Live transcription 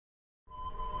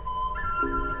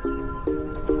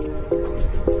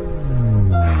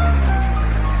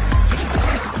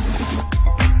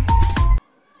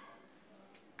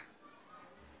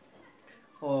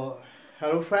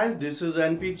Hello friends, this is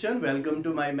NP Chan. Welcome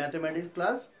to my mathematics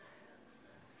class.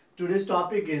 Today's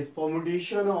topic is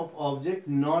permutation of object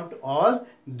not all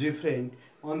different.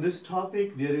 On this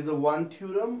topic there is a one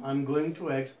theorem. I'm going to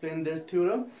explain this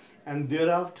theorem and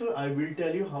thereafter I will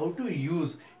tell you how to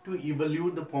use to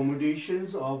evaluate the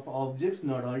permutations of objects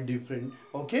not all different.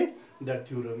 Okay, that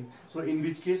theorem. So in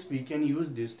which case we can use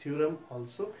this theorem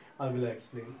also. I will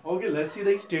explain. Okay, let's see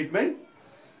the statement.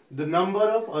 The number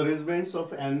of arrangements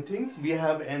of n things, we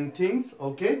have n things,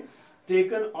 okay,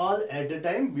 taken all at a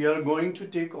time. We are going to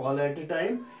take all at a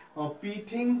time. P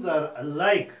things are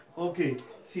alike, okay.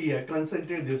 See here,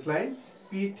 concentrate this line.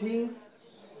 P things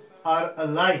are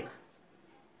alike,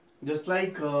 just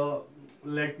like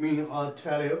let me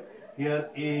tell you here,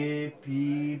 A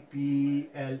P P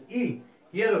L E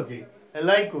here, okay,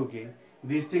 alike, okay,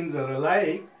 these things are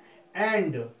alike,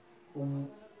 and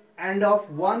of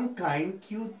one kind,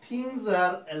 Q things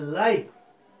are alike.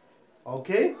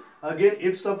 Okay, again,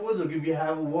 if suppose, okay, we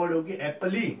have a word, okay,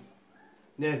 apple,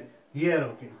 then here,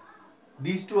 okay,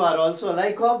 these two are also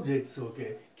alike objects,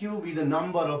 okay. Q be the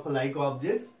number of alike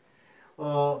objects,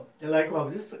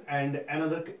 and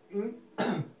another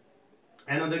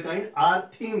another kind are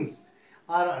things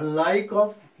are alike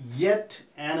of yet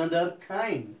another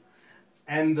kind,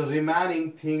 and the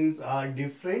remaining things are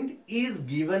different is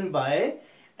given by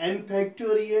n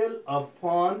factorial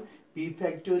upon p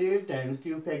factorial times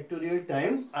q factorial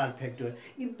times r factorial.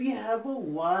 If we have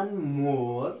one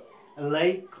more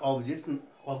like objects,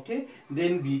 okay,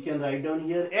 then we can write down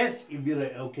here s. If we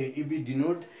write, okay, if we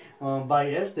denote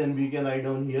by s, then we can write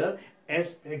down here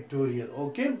s factorial.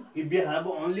 Okay, if we have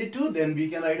only two, then we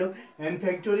can write down n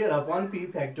factorial upon p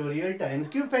factorial times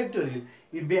q factorial.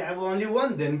 If we have only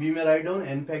one, then we may write down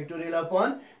n factorial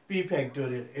upon p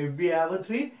factorial. If we have a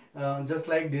three, just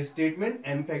like this statement,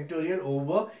 n factorial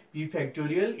over p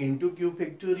factorial into q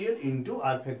factorial into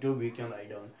r factorial we can write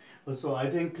down. So I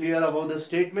think clear about the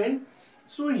statement.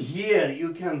 So here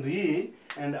you can read,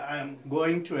 and I am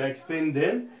going to explain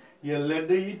then. Here let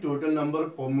the total number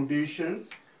of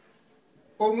permutations.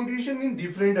 Permutation means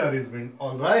different arrangement.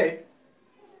 All right.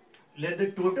 Let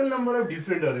the total number of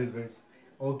different arrangements.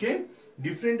 Okay.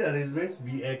 Different arrangements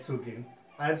be x. Okay.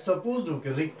 I have supposed,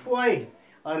 okay, required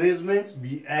arrangements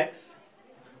be x.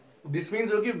 This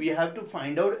means, okay, we have to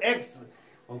find out x,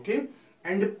 okay,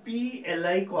 and p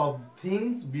alike of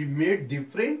things be made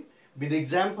different. With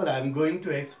example I am going to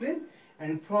explain,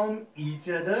 and from each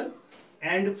other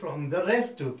and from the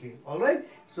rest, okay. All right.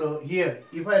 So here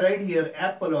if I write here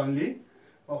apple only,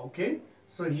 okay,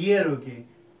 so here, okay,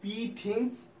 p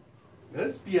things,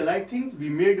 yes, p alike things be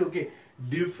made, okay,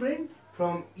 different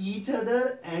from each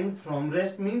other and from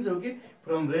rest means, okay,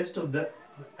 from rest of the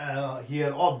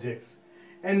here objects.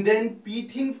 And then p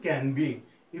things can be,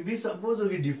 if we suppose,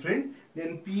 okay, different,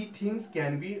 then p things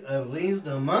can be arranged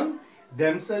among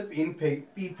themselves in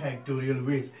p factorial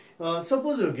ways.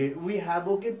 Suppose, okay, we have,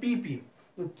 okay, pp,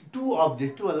 two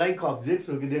objects, two alike objects,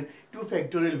 okay, then two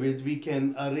factorial ways we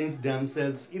can arrange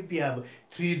themselves. If we have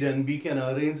three, then we can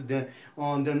arrange them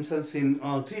on themselves in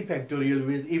three factorial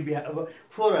ways. If we have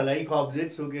four alike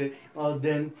objects, okay,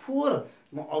 then four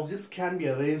objects can be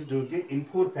arranged, okay, in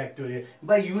four factorial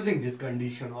by using this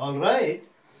condition. All right.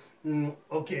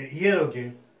 Okay, here,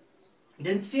 okay,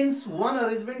 then since one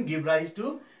arrangement give rise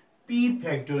to p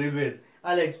factorial ways,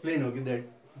 I'll explain, okay, that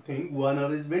thing. One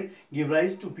arrangement give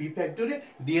rise to p factorial,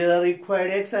 there are required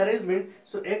x arrangement,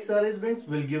 so x arrangements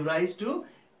will give rise to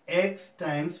x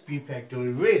times p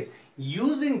factorial ways.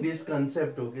 Using this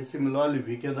concept, okay, similarly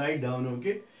we can write down,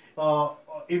 okay,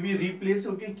 if we replace,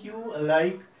 okay, q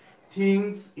alike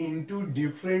things into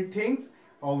different things,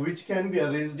 which can be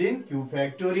arranged in q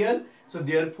factorial, so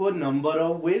therefore number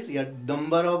of ways, yeah,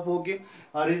 number of, okay,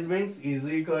 arrangements is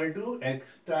equal to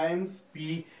x times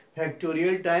p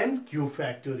factorial times q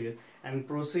factorial, and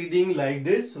proceeding like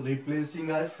this,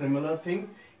 replacing a similar things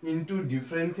into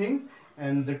different things,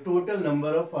 and the total number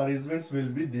of arrangements will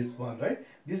be this one, right?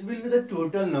 This will be the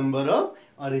total number of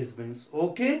arrangements,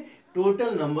 okay,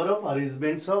 total number of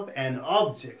arrangements of n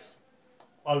objects.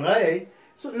 All right.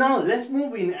 So now let's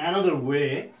move in another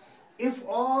way. If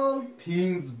all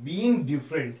things being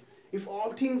different,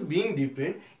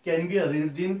 can be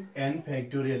arranged in n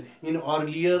factorial. In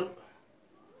earlier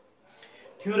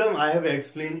theorem I have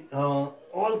explained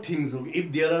all things, okay,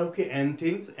 if there are, okay, n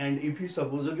things, and if you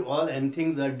suppose, okay, all n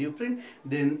things are different,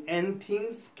 then n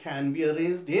things can be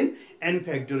arranged in n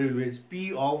factorial ways.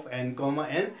 P of n comma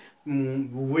n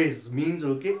ways means,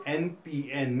 okay,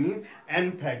 npn means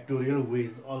n factorial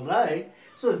ways. All right.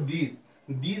 So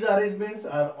these arrangements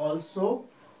are also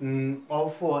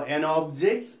of n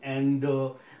objects, and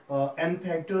n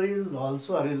factorial is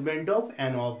also arrangement of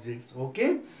n objects,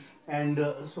 okay? And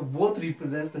so both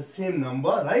represents the same number,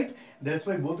 right? That's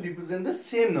why both represent the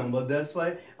same number. That's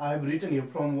why I have written here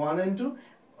from 1 and 2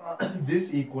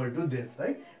 this equal to this,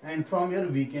 right? And from here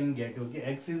we can get, okay,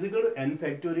 x is equal to n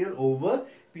factorial over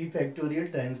p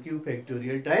factorial times q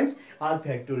factorial times r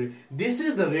factorial. This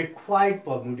is the required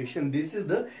permutation. This is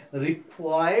the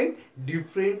required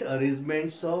different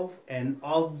arrangements of n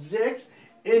objects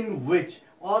in which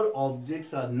all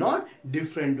objects are not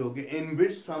different, okay, in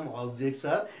which some objects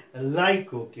are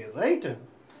like, okay, right?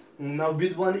 Now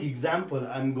with one example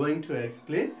I'm going to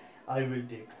explain. I will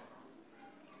take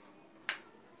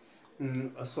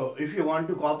so if you want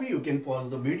to copy, you can pause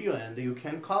the video and you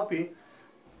can copy.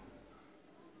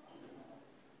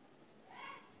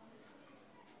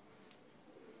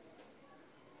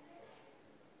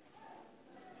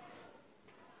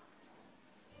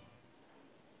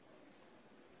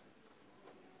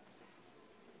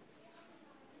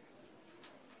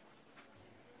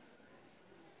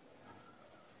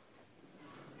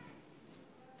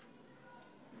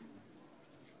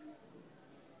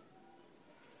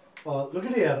 Look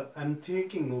at here, I'm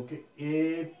taking, okay,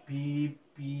 A, P,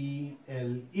 P,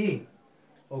 L, E,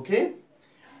 okay?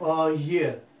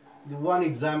 Here, the one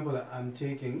example I'm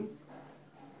taking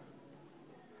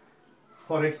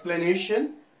for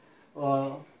explanation,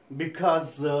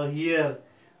 because here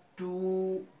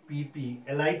two PP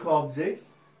alike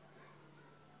objects,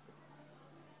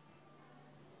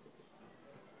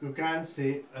 you can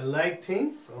say alike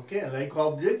things, okay, alike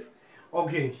objects,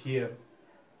 okay, here.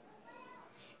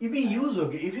 If we use,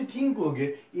 okay, if you think,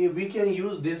 okay, if we can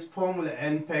use this formula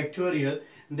n factorial,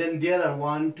 then there are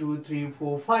 1, 2, 3,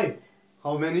 4, 5.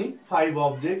 How many? 5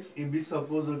 objects. If we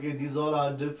suppose, okay, these all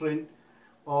are different,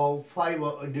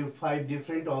 five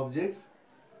different objects.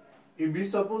 If we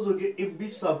suppose, okay,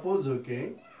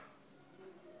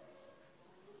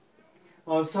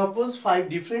 suppose 5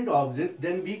 different objects,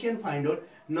 then we can find out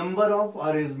number of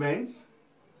arrangements.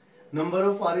 Number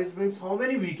of arrangements, how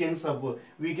many we can suppose?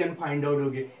 We can find out,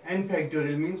 okay, n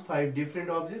factorial means 5 different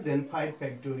objects, then 5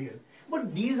 factorial.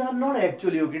 But these are not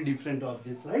actually, okay, different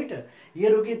objects, right?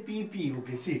 Here, okay, PP,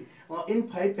 okay, see, in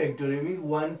 5 factorial means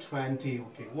 120,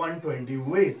 okay, 120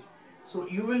 ways. So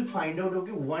you will find out,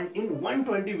 okay, in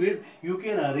 120 ways you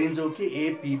can arrange, okay,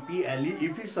 A, PP, LE.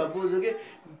 If you suppose, okay,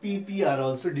 PP are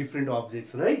also different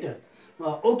objects, right?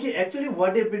 Okay, actually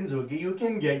what happens, okay, you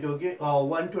can get, okay,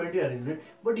 120 arrangement,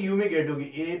 but you may get,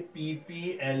 okay, A, P,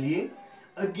 P, L, E.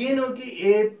 Again, okay,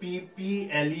 A, P, P,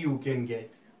 L, E you can get,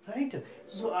 right?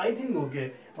 So I think,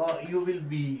 okay, you will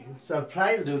be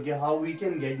surprised, okay, how we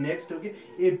can get next, okay,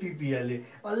 A, P, P, L, E.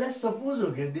 Let's suppose,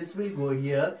 okay, this will go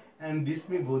here and this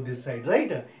may go this side,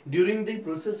 right? During the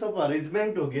process of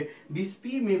arrangement, okay, this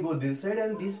P may go this side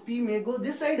and this P may go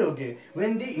this side, okay.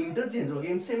 When they interchange, okay,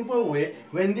 in simple way,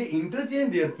 when they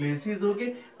interchange their places,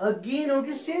 okay, again,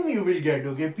 okay, same you will get,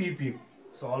 okay, PP.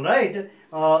 So alright,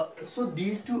 so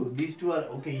these two are,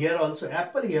 okay, here also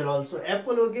apple,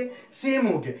 okay, same,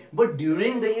 okay. But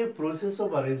during the process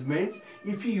of arrangements,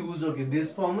 if you use, okay,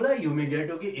 this formula, you may get,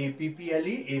 okay,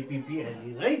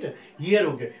 APPLE, right? Here,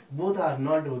 okay, both are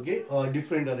not, okay,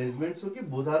 different arrangements, okay,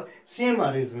 both are same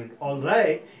arrangement,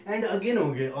 alright. And again,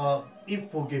 okay,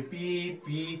 if, okay,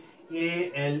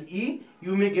 PPALE,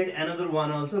 you may get another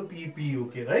one also PP,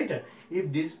 okay, right?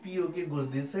 If this P, okay, goes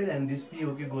this side and this P,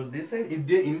 okay, goes this side, if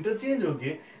they interchange,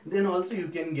 okay, then also you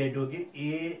can get, okay,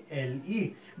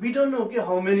 ALE. We don't know, okay,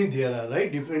 how many there are,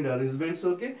 right? Different arrangements,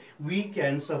 okay. We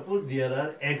can suppose there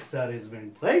are X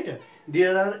arrangement, right?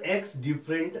 There are X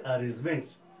different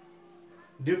arrangements.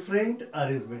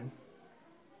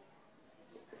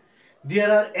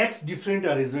 There are X different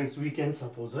arrangements, we can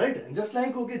suppose, right? Just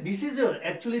like, okay, this is your,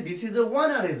 actually this is a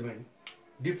one arrangement,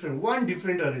 one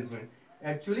different arrangement.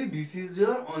 Actually this is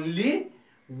your only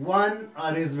one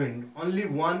arrangement,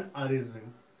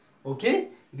 okay?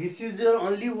 This is your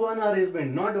only one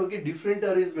arrangement, not, okay, different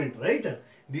arrangement, right?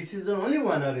 This is your only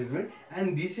one arrangement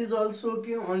and this is also,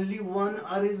 okay, only one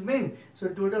arrangement. So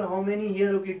total how many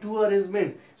here, okay, 2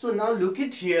 arrangements. So now look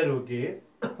it here, okay.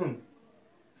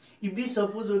 If we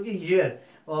suppose, okay, here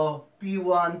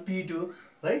P1, P2,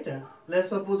 right? Let's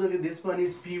suppose, okay, this one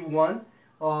is P1,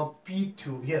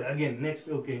 P2. Here again, next,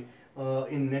 okay,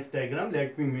 in next diagram,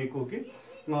 let me make, okay.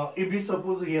 If we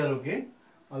suppose here, okay,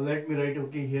 let me write,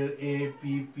 okay, here A,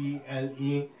 P, P, L,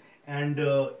 E. And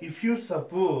if you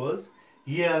suppose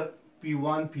here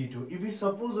P1, P2, if we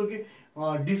suppose, okay,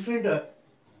 different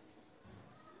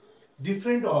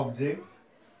objects,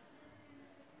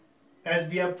 as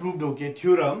we have proved, okay,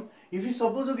 theorem, if you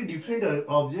suppose, okay, different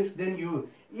objects, then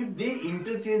if they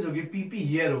interchange, okay, PP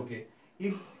here, okay,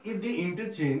 if they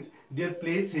interchange their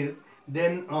places,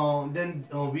 then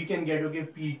we can get okay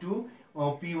P2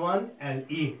 P1 and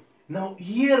A. Now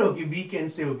here okay we can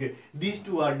say okay these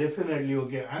two are definitely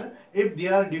okay, and if they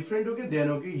are different okay then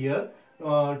okay here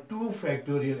 2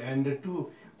 factorial and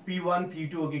 2 P1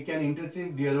 P2 okay can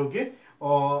interchange their okay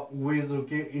ways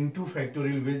okay in 2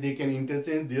 factorial ways, they can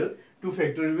interchange their 2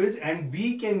 factorial ways, and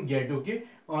we can get okay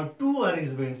 2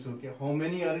 arrangements. Okay, how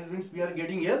many arrangements we are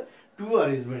getting here? 2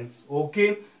 arrangements.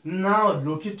 Okay, now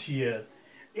look it here.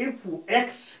 If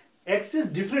x is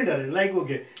different arrangement, like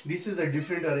okay this is a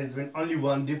different arrangement, only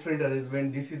one different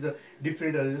arrangement, this is a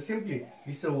different arrangement, simply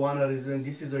this is a one arrangement,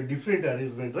 this is a different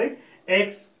arrangement, right?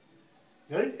 X,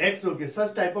 right? X, okay,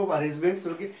 such type of arrangements,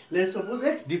 okay, let's suppose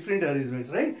x different arrangements,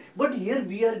 right? But here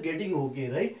we are getting okay,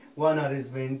 right, one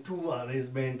arrangement, two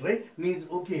arrangement, right, means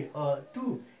okay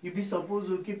two, if we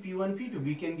suppose okay P1 P2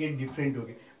 we can get different,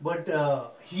 okay, but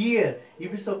here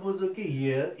if we suppose okay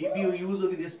here if you use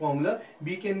okay this formula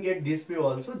we can get this way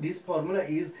also. This formula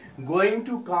is going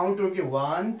to count okay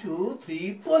 1 2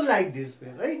 3 4 like this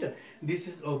way, right? This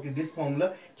is okay, this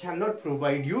formula cannot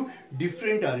provide you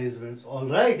different arrangements. All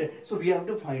right, so we have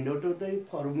to find out the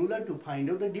formula to find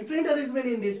out the different arrangement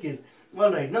in this case.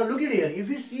 All right, now look at here, if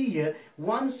we see here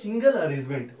one single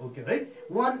arrangement, okay, right,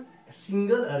 one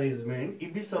single arrangement,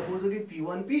 if we suppose okay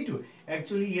P1 P2,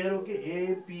 actually here okay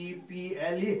A P P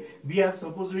L A we have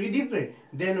supposed to be different,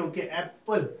 then okay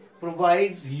Apple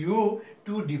provides you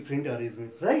two different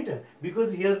arrangements, right?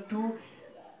 Because here two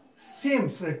same,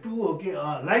 so two okay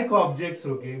like objects,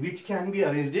 okay, which can be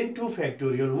arranged in 2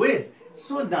 factorial ways.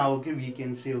 So now okay we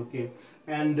can say okay,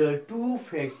 and two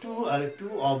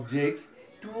objects,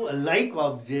 two alike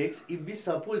objects, if we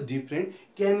suppose different,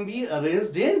 can be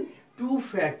arranged in 2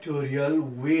 factorial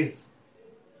ways,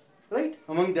 right?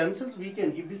 Among themselves we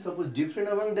can, if we suppose different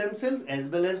among themselves as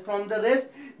well as from the rest,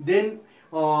 then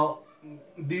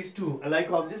these two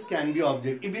alike objects can be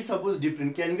object, if we suppose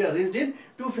different, can be arranged in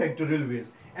 2 factorial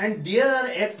ways, and there are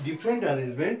x different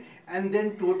arrangement, and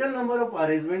then total number of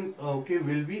arrangement okay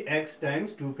will be x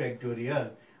times 2 factorial.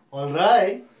 All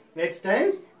right, x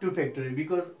times 2 factorial,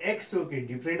 because x okay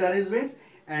different arrangements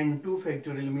and 2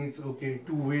 factorial means okay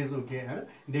 2 ways, okay,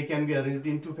 they can be arranged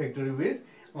in 2 factorial ways.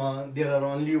 There are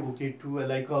only okay 2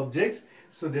 alike objects,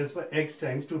 so that's why x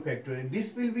times 2 factorial.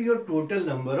 This will be your total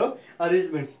number of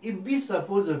arrangements. If we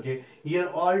suppose okay here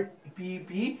all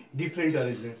p different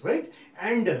arrangements, right,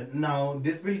 and now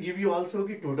this will give you also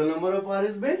okay total number of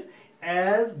arrangements,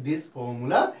 as this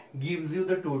formula gives you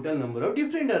the total number of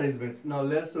different arrangements. Now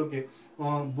let's okay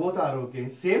both are okay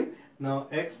same. Now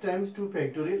x times 2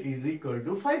 factorial is equal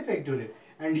to 5 factorial,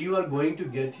 and you are going to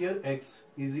get here x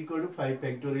is equal to 5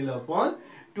 factorial upon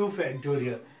 2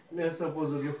 factorial. Let's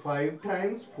suppose okay 5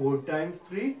 times 4 times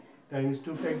 3 times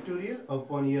 2 factorial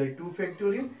upon here 2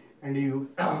 factorial, and you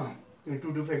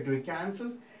 2 factorial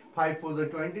cancels, 5 4 are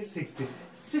 20, 60.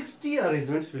 60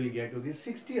 arrangements will get, okay,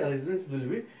 60 arrangements will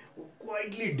be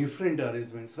quietly different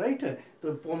arrangements, right?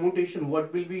 The permutation,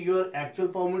 what will be your actual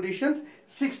permutations?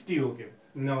 60, okay.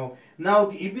 Now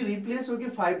if we replace okay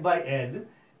 5 by n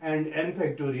and n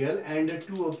factorial and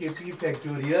 2 okay p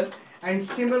factorial, and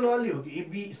similarly okay if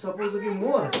we suppose okay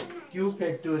more q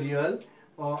factorial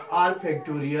r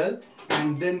factorial,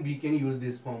 and then we can use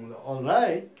this formula. All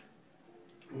right,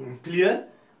 clear?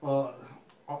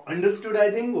 Understood,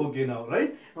 I think. Okay, now,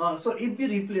 right? So if we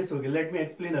replace, okay, let me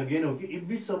explain again, okay, if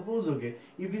we suppose okay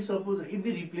if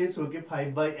we replace okay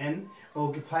 5 by n,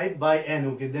 okay, 5 by n,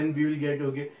 okay, then we will get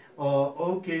okay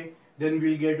okay, then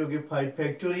we'll get okay 5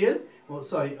 factorial,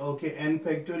 okay n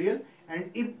factorial,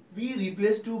 and if we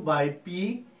replace 2 by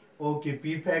p, okay,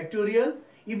 p factorial.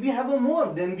 If we have a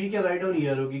more, then we can write down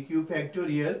here okay q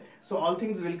factorial, so all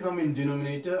things will come in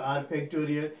denominator, r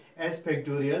factorial, s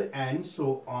factorial, and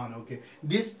so on. Okay,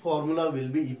 this formula will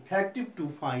be effective to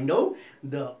find out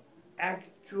the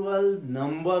actual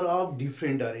number of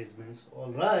different arrangements.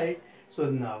 All right, so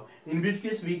now in which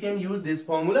case we can use this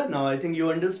formula. Now I think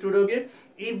you understood. Okay,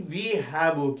 if we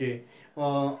have okay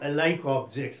alike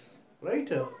objects,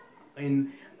 right,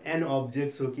 in n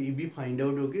objects, okay, if we find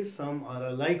out okay some are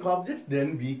alike objects,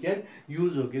 then we can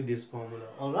use okay this formula.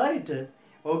 All right,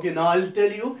 okay, now I'll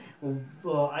tell you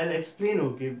I'll explain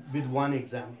okay with one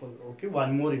example. Okay,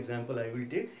 one more example I will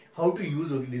take how to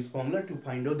use okay this formula to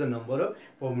find out the number of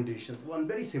permutations. One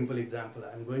very simple example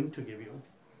I'm going to give you.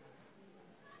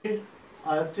 Okay,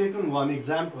 I have taken one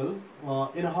example.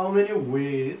 In how many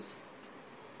ways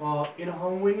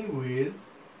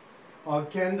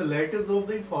can the letters of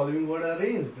the following word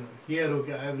arranged? Here,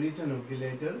 okay, I have written okay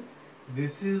letter.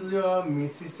 This is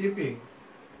Mississippi.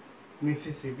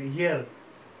 Here,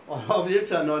 all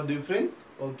objects are not different.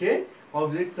 Okay,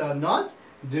 objects are not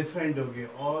different. Okay,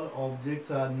 all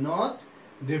objects are not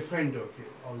different. Okay,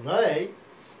 all right.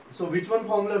 So which one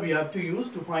formula we have to use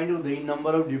to find out the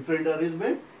number of different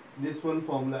arrangements? This one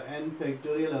formula, n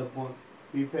factorial upon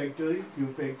p factorial,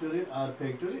 q factorial, r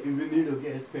factorial. If you need,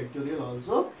 okay, s factorial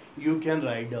also you can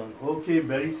write down. Okay,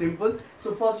 very simple.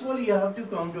 So first of all you have to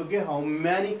count, okay, how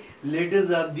many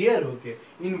letters are there. Okay,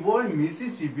 in word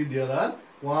Mississippi there are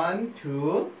 1,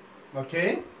 2,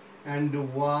 okay,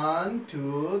 and 1,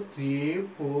 2, 3,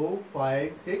 4,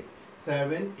 5, 6,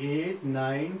 7, 8,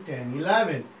 9, 10,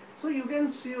 11. So you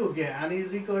can see, okay, n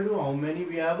is equal to how many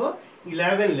we have?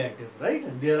 11 letters, right?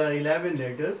 There are 11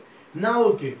 letters. Now,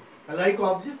 okay, like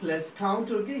objects, let's count,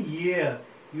 okay, here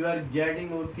you are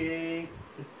getting, okay,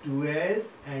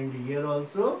 2s, and here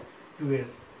also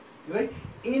 2s, right?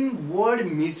 In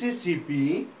word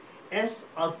Mississippi, s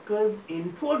occurs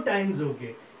in 4 times,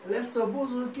 okay. Let's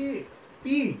suppose, okay,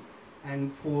 p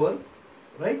and 4,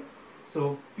 right?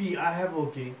 So p I have,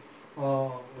 okay,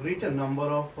 written number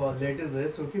of letters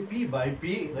s, okay, p by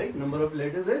p, right? Number of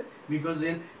letters s, because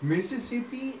in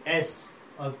Mississippi s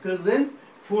occurs in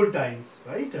 4 times,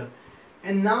 right?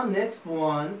 And now next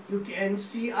one, you can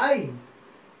see I.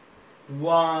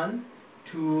 1,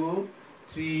 2,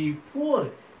 3, 4.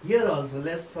 Here also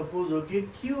let's suppose, okay,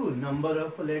 q, number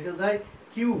of letters I,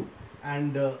 q,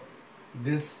 and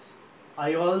this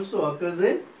I also occurs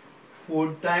in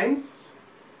 4 times.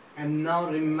 And now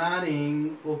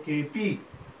remaining, okay, p,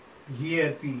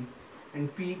 here p,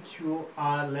 and p, q,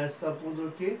 r, let's suppose,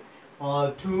 okay,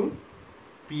 2,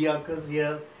 p occurs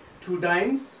here 2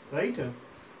 times, right?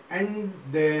 And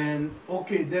then,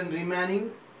 okay, then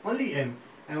remaining only m,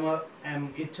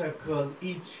 m it occurs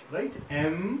each, right?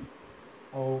 M,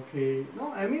 okay,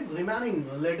 no, m is remaining,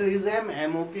 letter is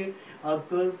m, okay,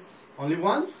 occurs only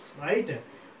once, right?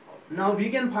 Now we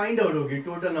can find out, okay,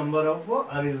 total number of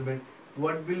arrangement.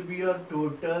 What will be your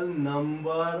total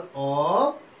number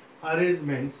of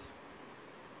arrangements?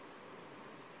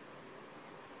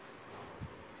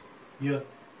 Your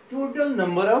total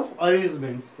number of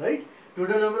arrangements, right?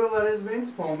 Total number of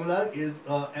arrangements formula is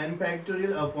n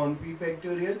factorial upon p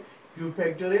factorial, q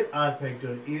factorial, r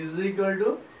factorial is equal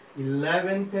to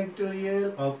 11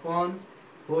 factorial upon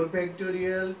 4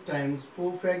 factorial times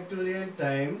 4 factorial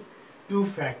times 2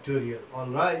 factorial.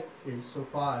 Alright, so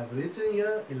far I've written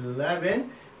here 11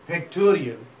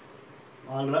 factorial.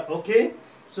 Alright, okay.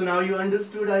 So now you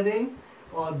understood, I think.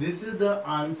 This is the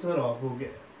answer of,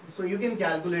 okay. So you can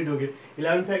calculate, okay,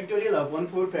 11 factorial upon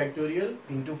 4 factorial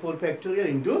into 4 factorial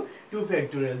into 2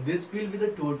 factorial. This will be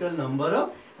the total number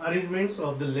of arrangements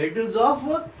of the letters of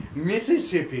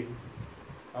Mississippi.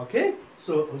 Okay,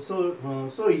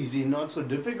 so easy, not so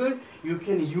difficult. You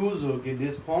can use, okay,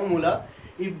 this formula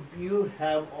if you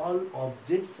have all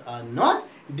objects are not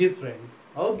different.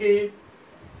 Okay,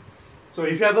 so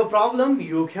if you have a problem,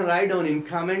 you can write down in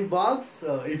comment box.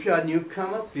 If you are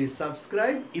newcomer, please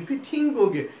subscribe. If you think,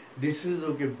 okay, this is,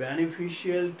 okay,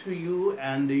 beneficial to you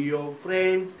and your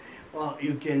friends,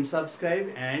 you can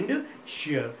subscribe and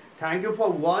share. Thank you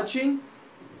for watching.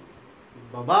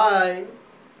 Bye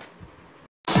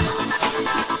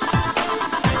bye.